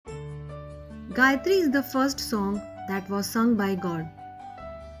Gayatri is the first song that was sung by God.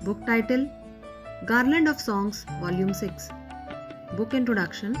 Book title: Garland of Songs, Vol.6. Book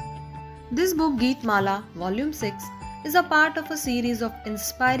introduction. This book, Geet Mala, Vol.6, is a part of a series of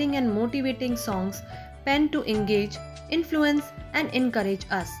inspiring and motivating songs penned to engage, influence, and encourage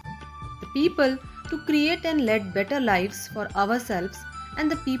us, the people, to create and lead better lives for ourselves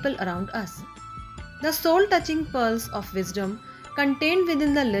and the people around us. The soul-touching pearls of wisdom contained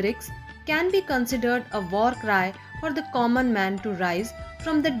within the lyrics can be considered a war cry for the common man to rise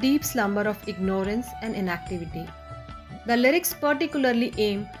from the deep slumber of ignorance and inactivity. The lyrics particularly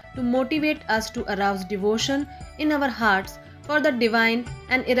aim to motivate us to arouse devotion in our hearts for the divine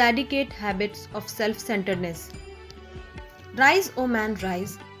and eradicate habits of self-centeredness. Rise, O man,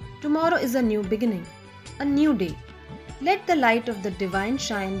 rise. Tomorrow is a new beginning, a new day. Let the light of the divine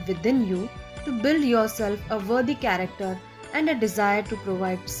shine within you to build yourself a worthy character and a desire to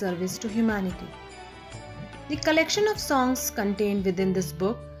provide service to humanity. The collection of songs contained within this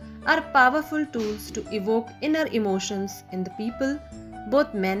book are powerful tools to evoke inner emotions in the people,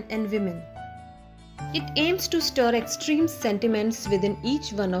 both men and women. It aims to stir extreme sentiments within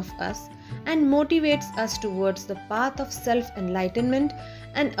each one of us and motivates us towards the path of self-enlightenment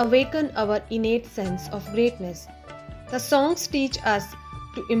and awaken our innate sense of greatness. The songs teach us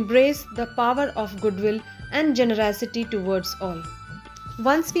to embrace the power of goodwill and generosity towards all.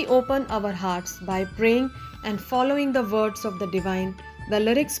 Once we open our hearts by praying and following the words of the divine, the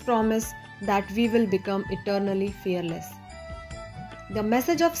lyrics promise that we will become eternally fearless. The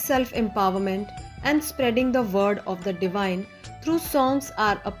message of self-empowerment and spreading the word of the divine through songs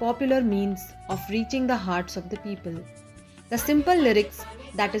are a popular means of reaching the hearts of the people. The simple lyrics,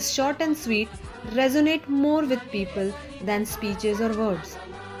 that is short and sweet, resonate more with people than speeches or words.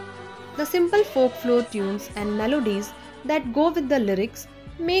 The simple folklore tunes and melodies that go with the lyrics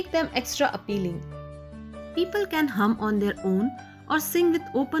make them extra appealing. People can hum on their own or sing with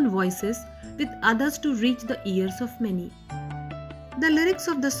open voices with others to reach the ears of many. The lyrics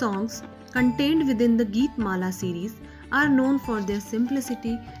of the songs contained within the Geet Mala series are known for their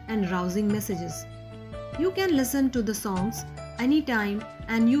simplicity and rousing messages. You can listen to the songs anytime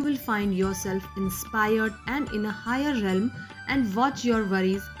and you will find yourself inspired and in a higher realm and watch your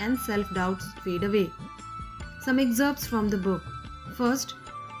worries and self-doubts fade away. Some excerpts from the book. First,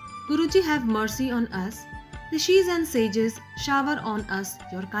 Guruji, have mercy on us. Rishis and sages, shower on us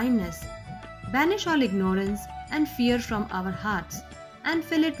your kindness. Banish all ignorance and fear from our hearts and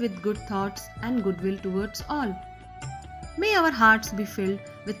fill it with good thoughts and goodwill towards all. May our hearts be filled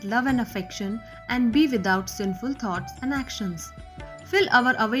with love and affection and be without sinful thoughts and actions. Fill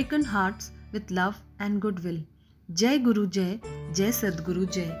our awakened hearts with love and goodwill. Jai Guru Jai, Jai Sadguru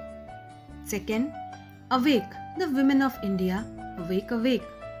Jai. Second, awake, the women of India, awake, awake.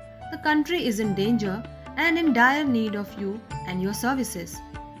 The country is in danger and in dire need of you and your services.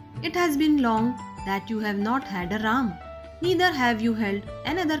 It has been long that you have not had a Ram, neither have you held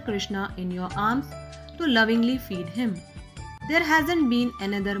another Krishna in your arms to lovingly feed him. There hasn't been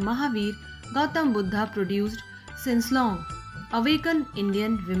another Mahavir Gautam Buddha produced since long. Awaken,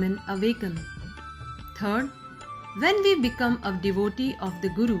 Indian women, awaken. Third, when we become a devotee of the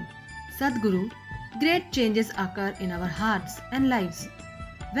Guru, Sadguru, great changes occur in our hearts and lives.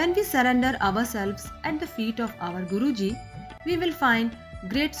 When we surrender ourselves at the feet of our Guruji, we will find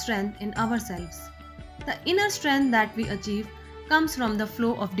great strength in ourselves. The inner strength that we achieve comes from the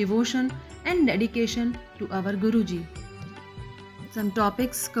flow of devotion and dedication to our Guruji. Some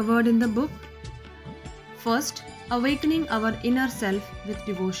topics covered in the book. First, awakening our inner self with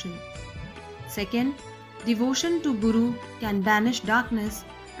devotion. Second, devotion to Guru can banish darkness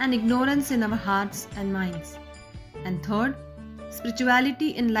and ignorance in our hearts and minds. And third,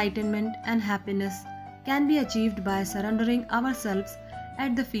 spirituality, enlightenment and happiness can be achieved by surrendering ourselves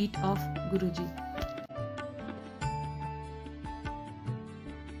at the feet of Guruji.